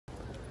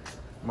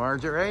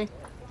Marjorie?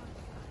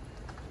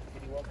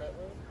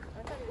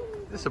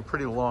 This is a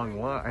pretty long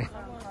line.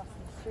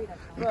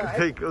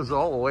 It goes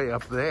all the way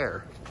up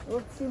there.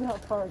 Let's see how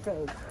far it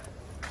goes.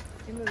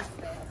 It moves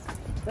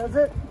fast. Does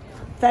it?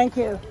 Thank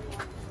you.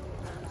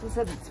 She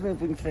said it's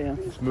moving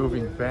fast. It's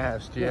moving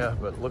fast, yeah,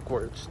 but look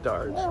where it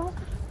starts. Well,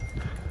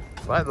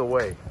 by the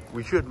way,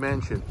 we should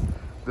mention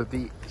that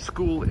the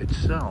school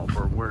itself,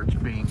 or where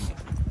the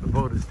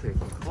vote is taking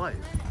place,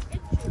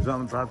 is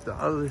on about the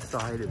other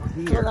side of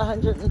here.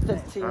 on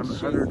 115th Street. On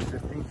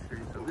 115th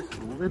Street. So this is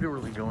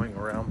literally going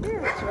around.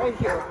 Here, it's right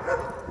here.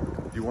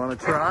 Do you want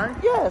to try?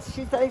 Yes,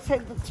 they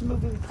said it's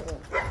moving fast.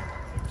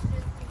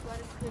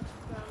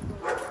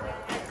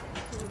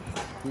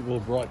 People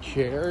have brought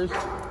chairs.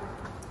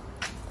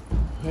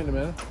 Wait a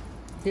minute.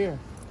 Here.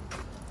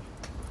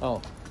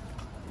 Oh.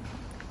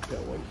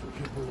 Gotta wait for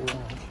people to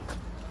watch.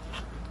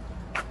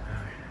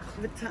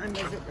 What time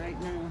is it right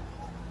now?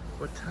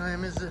 What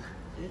time is it?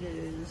 It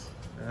is.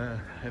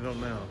 I don't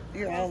know.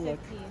 Here, I'll look.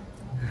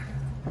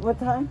 What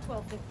time?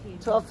 12:15.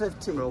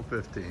 12:15.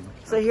 12:15.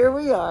 So here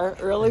we are,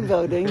 early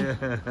voting,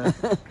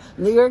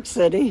 New York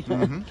City,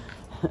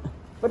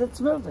 but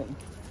it's moving.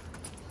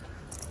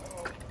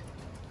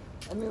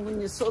 I mean,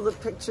 when you saw the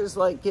pictures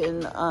like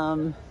in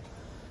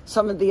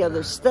some of the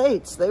other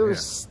states, they were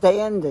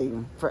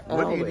standing for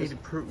hours. What do you need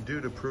to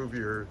do to prove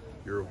you're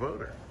a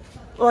voter?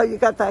 Well, you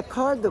got that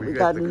card that we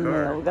got in the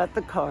mail. We got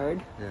the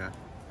card. Yeah.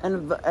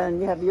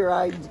 And you have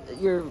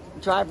your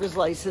driver's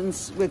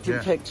license with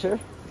your picture.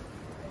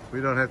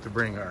 We don't have to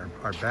bring our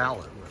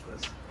ballot with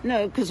us.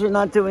 No, because we're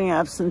not doing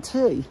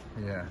absentee.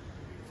 Yeah,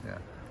 yeah.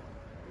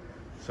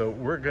 So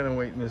we're going to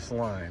wait in this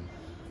line.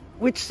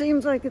 Which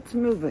seems like it's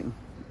moving,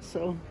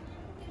 so.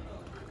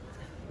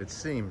 It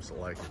seems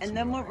like it's And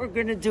then what we're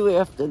going to do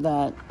after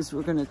that is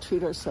we're going to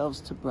treat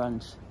ourselves to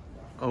brunch.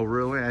 Oh,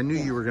 really? I knew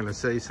you were going to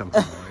say something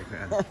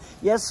like that.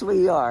 Yes,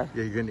 we are.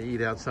 Yeah, you're going to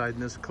eat outside in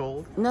this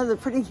cold? No, they're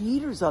putting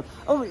heaters up.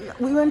 Oh,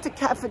 we went to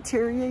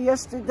cafeteria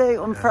yesterday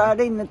on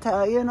Friday,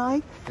 Natalia and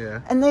I. Yeah.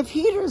 And they have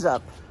heaters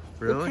up.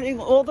 Really?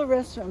 All the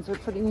restaurants are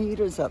putting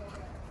heaters up.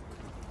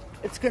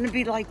 It's going to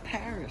be like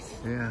Paris.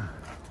 Yeah.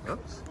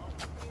 Oops.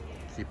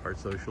 Keep our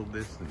social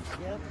distance.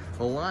 Yep.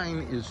 The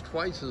line is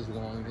twice as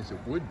long as it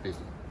would be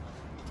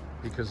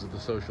because of the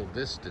social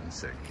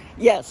distancing.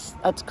 Yes,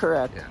 that's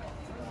correct. Yeah.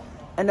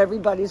 And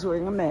everybody's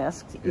wearing a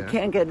mask. You Yeah.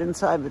 can't get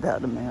inside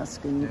without a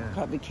mask, and you Yeah.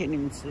 probably can't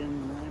even sit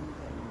in the line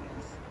without a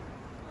mask.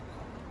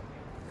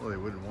 Well, they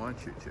wouldn't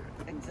want you to.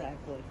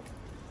 Exactly.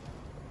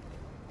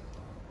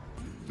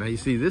 Now, you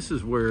see, this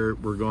is where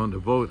we're going to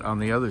vote on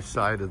the other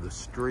side of the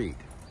street.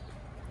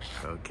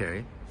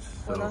 Okay?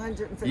 So, On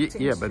 115th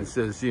yeah, but it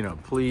Street. says, you know,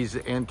 please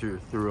enter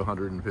through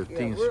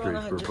 115th We're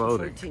on Street for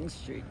voting. 115th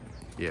Street.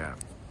 Yeah.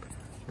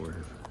 We're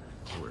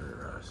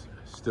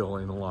still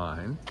in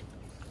line.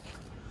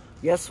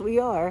 Yes, we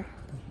are.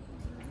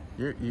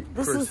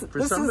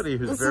 For somebody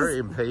who's very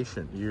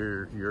impatient,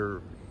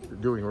 you're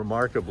doing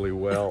remarkably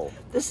well.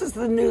 This is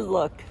the new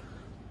look.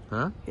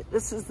 Huh?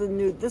 This is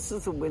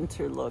the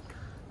winter look.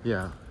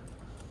 Yeah.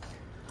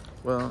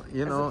 Well,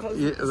 you know,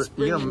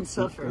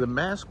 the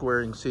mask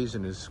wearing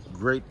season is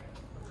great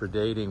for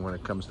dating when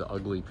it comes to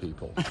ugly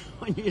people.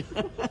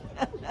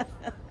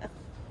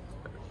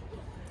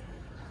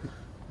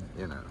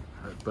 You know,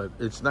 but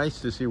it's nice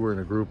to see we're in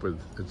a group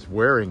that's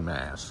wearing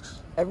masks.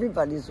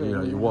 Everybody's wearing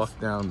masks. You walk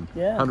down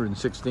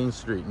 116th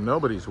Street and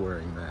nobody's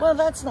wearing masks. Well,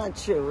 that's not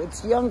true.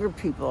 It's younger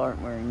people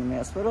aren't wearing the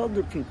mask, but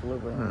older people are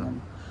wearing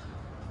them.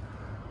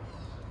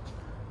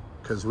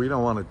 Because we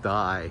don't want to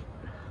die.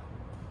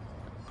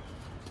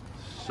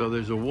 So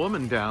there's a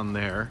woman down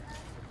there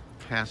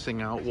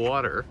passing out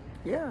water.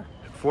 Yeah.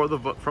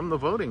 From the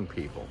voting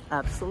people.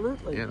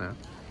 Absolutely. You know,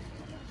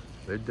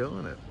 they're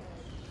doing it.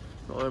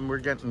 Well, and we're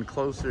getting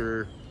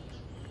closer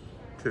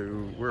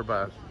to, we're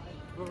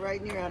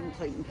right near Adam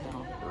Clayton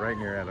Powell. Right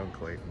near Adam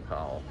Clayton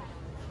Powell.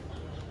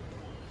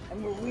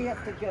 And where we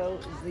have to go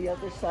is the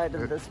other side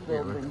of this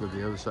building. To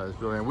the other side of this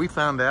building. And we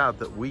found out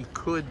that we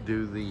could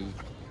do the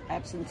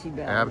absentee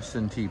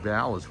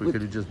ballots. We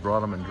could have just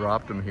brought them and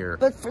dropped them here.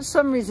 But for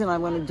some reason, I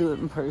want to do it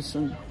in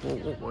person.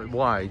 Well,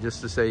 why?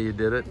 Just to say you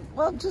did it?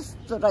 Well, just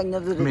that I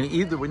know that. I mean,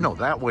 either way, no.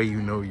 That way, you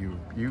know, you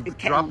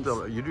dropped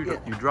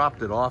you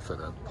dropped it off at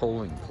a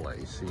polling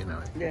place. You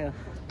know. Yeah.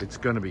 It's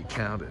going to be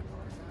counted.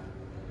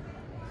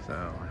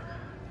 So,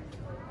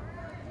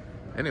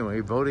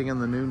 anyway, voting in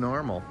the new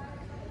normal.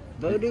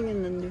 Voting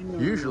in the new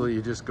normal. Usually,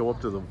 you just go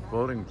up to the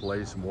voting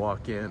place and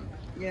walk in.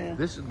 Yeah.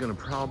 This is going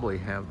to probably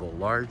have the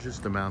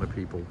largest amount of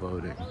people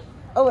voting.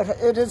 Oh,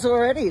 it is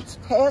already. It's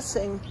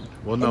passing.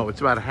 Well, no, it's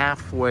about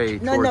halfay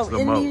towards the most. No,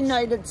 in the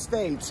United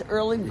States,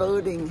 early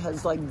voting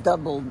has like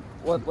doubled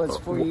what was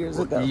 4 years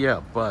ago.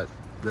 Yeah, but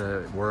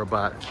we're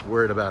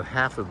at about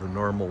half of the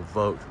normal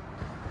vote.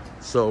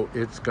 So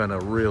it's going to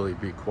really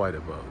be quite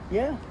a vote.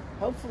 Yeah,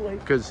 hopefully.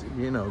 Because,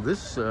 you know,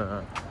 this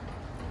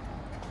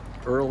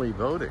early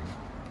voting,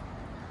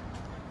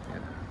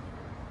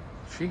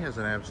 she has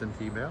an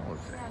absentee ballot.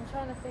 Yeah, I'm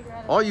trying to figure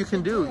out. All you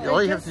can do,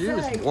 all you have to do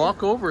is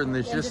walk over and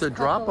there's Yeah, just a just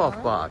drop-off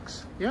couple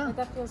box. Yeah. But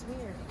that feels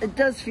weird. It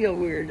does feel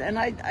weird, and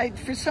I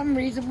for some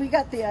reason we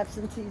got the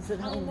absentees at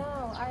I home. know.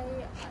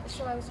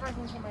 So I was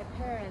talking to my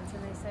parents,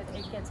 and they said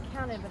it gets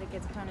counted, but it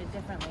gets counted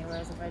differently.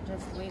 Whereas if I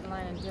just wait in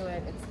line and do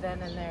it, it's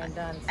then and there and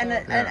done. So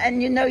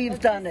And you know you've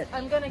done it.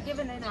 I'm gonna give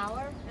it an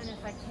hour, and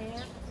if I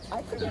can't,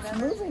 I think it's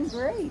moving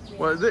great. yeah.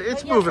 Well,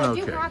 it's But moving yes, I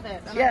okay. do have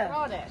it, and Yeah. I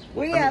brought it.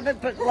 We have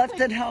it, but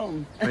left at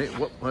home. Hey,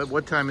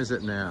 what time is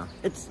it now?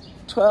 It's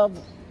 12,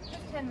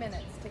 Just 10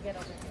 minutes to get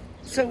over here.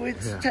 so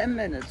it's Yeah. 10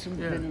 minutes we've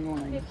Yeah. been in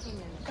line. 15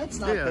 minutes. That's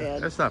not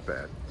bad. That's not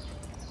bad.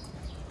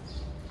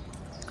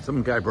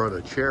 Some guy brought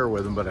a chair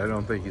with him, but I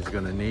don't think he's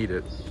going to need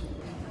it.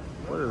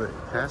 What are they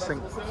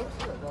passing?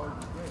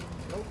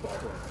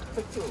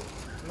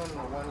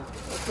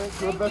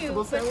 Thank you,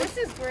 but this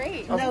is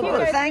great. No, You but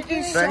guys thank are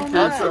you doing so Thank you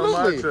much. so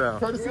much.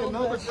 Courtesy of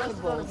Nova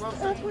Vegetables.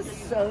 That was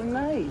so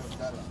nice.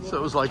 So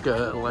it was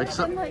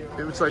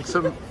like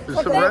some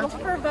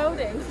For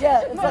voting.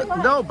 Yeah, it's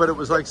like, no, but it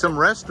was like some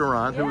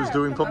restaurant who was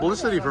doing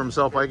publicity for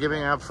himself by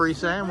giving out free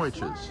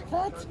sandwiches.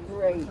 that's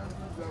great.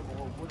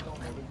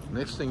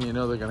 Next thing you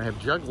know, they're going to have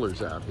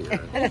jugglers out here.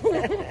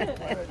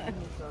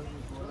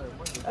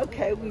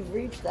 Okay, we've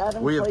reached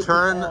Adams We have Lake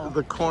turned now.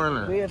 the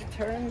corner. We have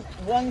turned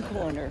one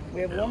corner.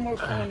 We have one more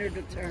corner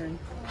to turn.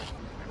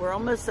 We're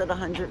almost at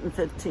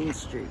 115th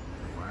Street.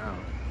 Wow.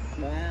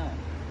 Wow.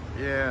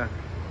 Yeah.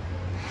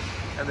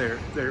 And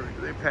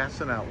they're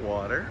passing out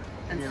water.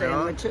 And you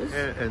sandwiches.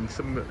 Know? And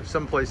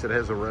some place that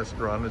has a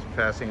restaurant is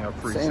passing out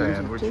free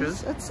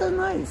sandwiches. That's so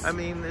nice. I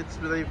mean,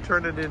 they've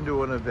turned it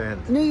into an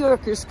event. New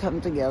Yorkers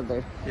come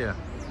together. Yeah.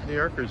 New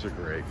Yorkers are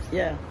great,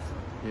 Yeah.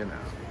 you know.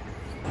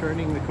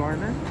 Turning the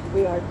corner?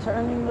 We are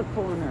turning the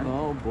corner.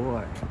 Oh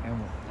boy. And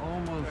we're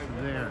almost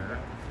there.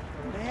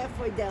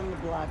 Halfway down the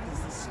block is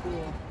the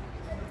school.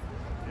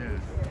 Yeah.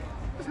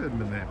 This hasn't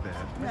been that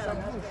bad.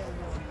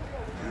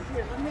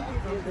 Here, let me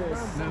give you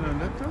this.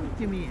 No, don't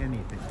give me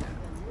anything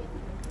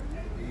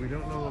yet. We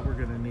don't know what we're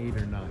going to need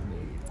or not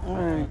need. All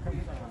right.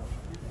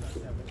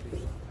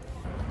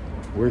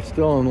 We're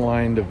still in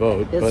line to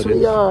vote, Yes,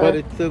 we are.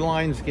 but the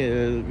line's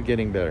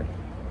getting better.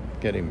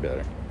 Getting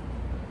better.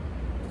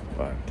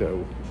 But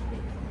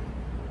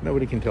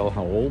nobody can tell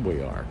how old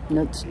we are.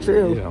 That's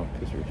true. You know,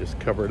 because we're just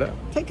covered up.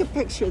 Take a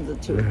picture of the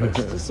two of us.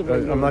 Just so we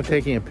know. I'm not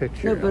taking a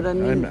picture. No, but I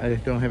mean- I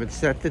don't have it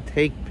set to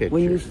take pictures.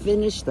 When you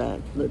finish that,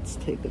 let's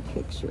take a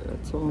picture.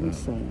 That's all I'm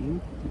saying.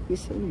 Don't be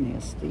so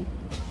nasty.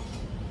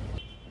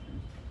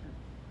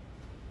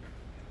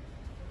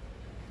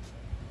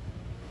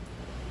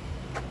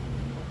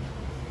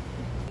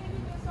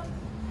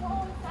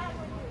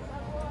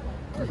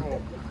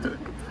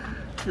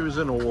 She was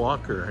in a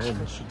walker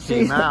and she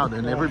came out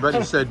and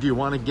everybody said, "Do you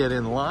want to get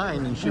in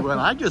line?" And she went,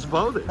 "I just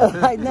voted."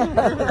 I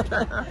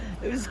know.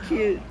 It was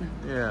cute.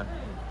 Yeah.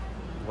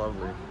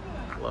 Lovely.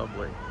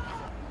 Lovely.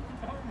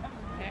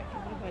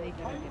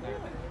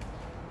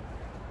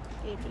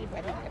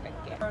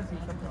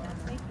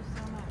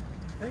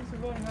 Thanks for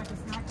voting. Like a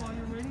snack while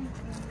you're waiting.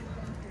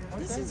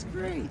 This is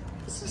great.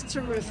 This is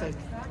terrific.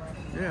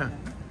 Yeah.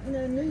 You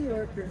know, New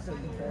Yorkers are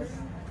the best.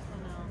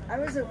 I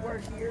was at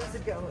work years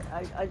ago.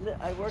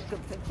 I worked at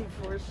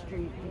 54th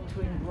Street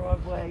between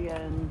Broadway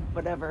and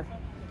whatever.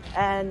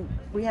 And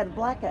we had a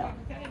blackout.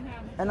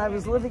 And I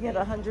was living at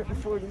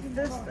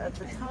 145th at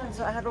the time,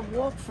 so I had to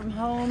walk from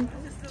home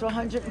to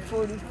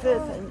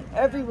 145th, and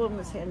everyone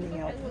was handing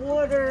out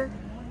water.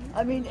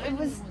 I mean, it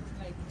was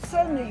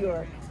so New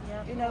York.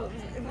 You know,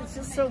 it was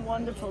just so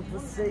wonderful to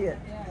see it.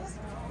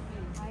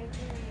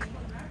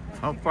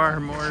 How far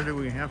more do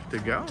we have to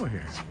go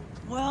here?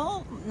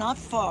 Well, not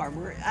far.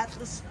 We're at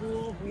the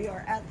school. We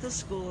are at the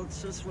school.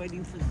 It's just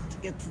waiting to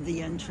get to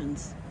the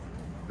entrance.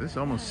 This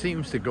almost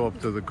seems to go up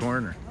to the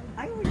corner.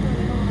 I would.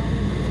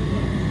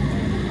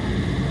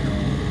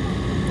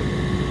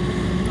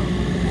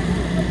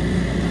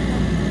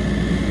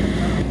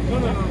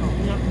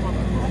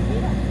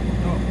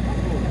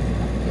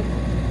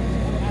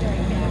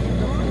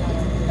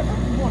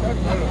 Well,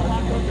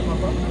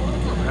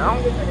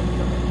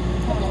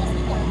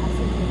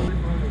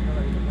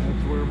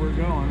 that's where we're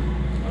going.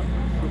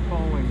 The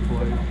polling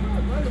place.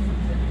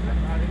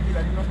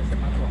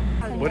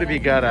 What have you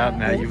got out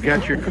now? You've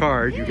got your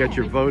card. You've got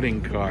your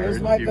voting card.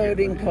 Here's my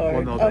voting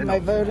card. Well, no, Oh, my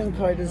voting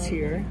card is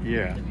here.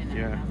 Yeah,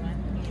 yeah.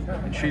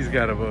 And she's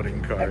got a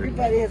voting card.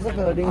 Everybody has a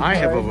voting card. I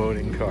have a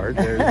voting card.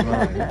 There's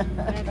mine.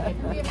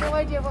 We have no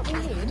idea what we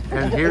need.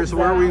 And here's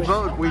where we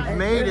vote. We've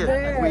made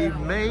it. We've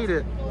made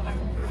it.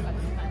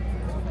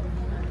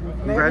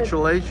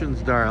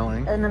 Congratulations,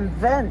 darling. An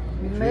event.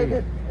 You made Gee.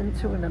 it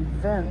into an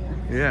event.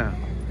 Yeah.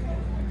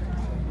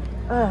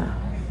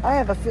 I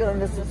have a feeling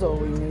this is all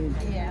we need.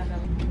 Yeah.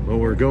 Well,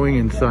 we're going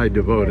inside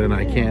to vote, and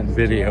I can't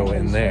video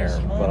in there,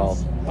 but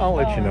I'll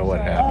let you know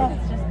what happened.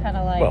 It's just kind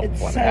of like Well,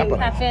 It's what so-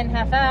 happened? half in,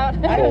 half out.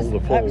 Pulled the I was full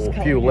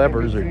coming few every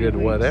levers or 3 did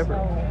weeks. whatever.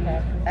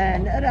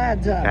 And it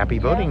adds up. Happy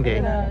voting day.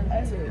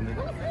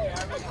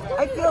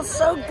 I feel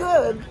so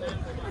good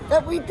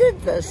that we did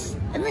this.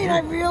 I mean, I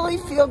really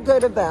feel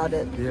good about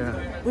it. Yeah.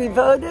 We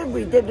voted,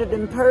 we did it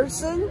in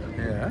person,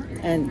 Yeah.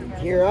 and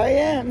here I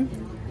am.